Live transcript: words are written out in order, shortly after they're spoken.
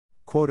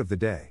Quote of the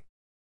day.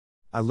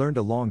 I learned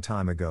a long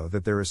time ago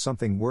that there is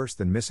something worse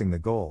than missing the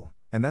goal,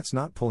 and that's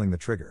not pulling the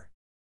trigger.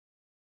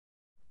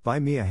 By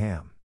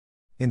Hamm.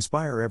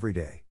 Inspire every day.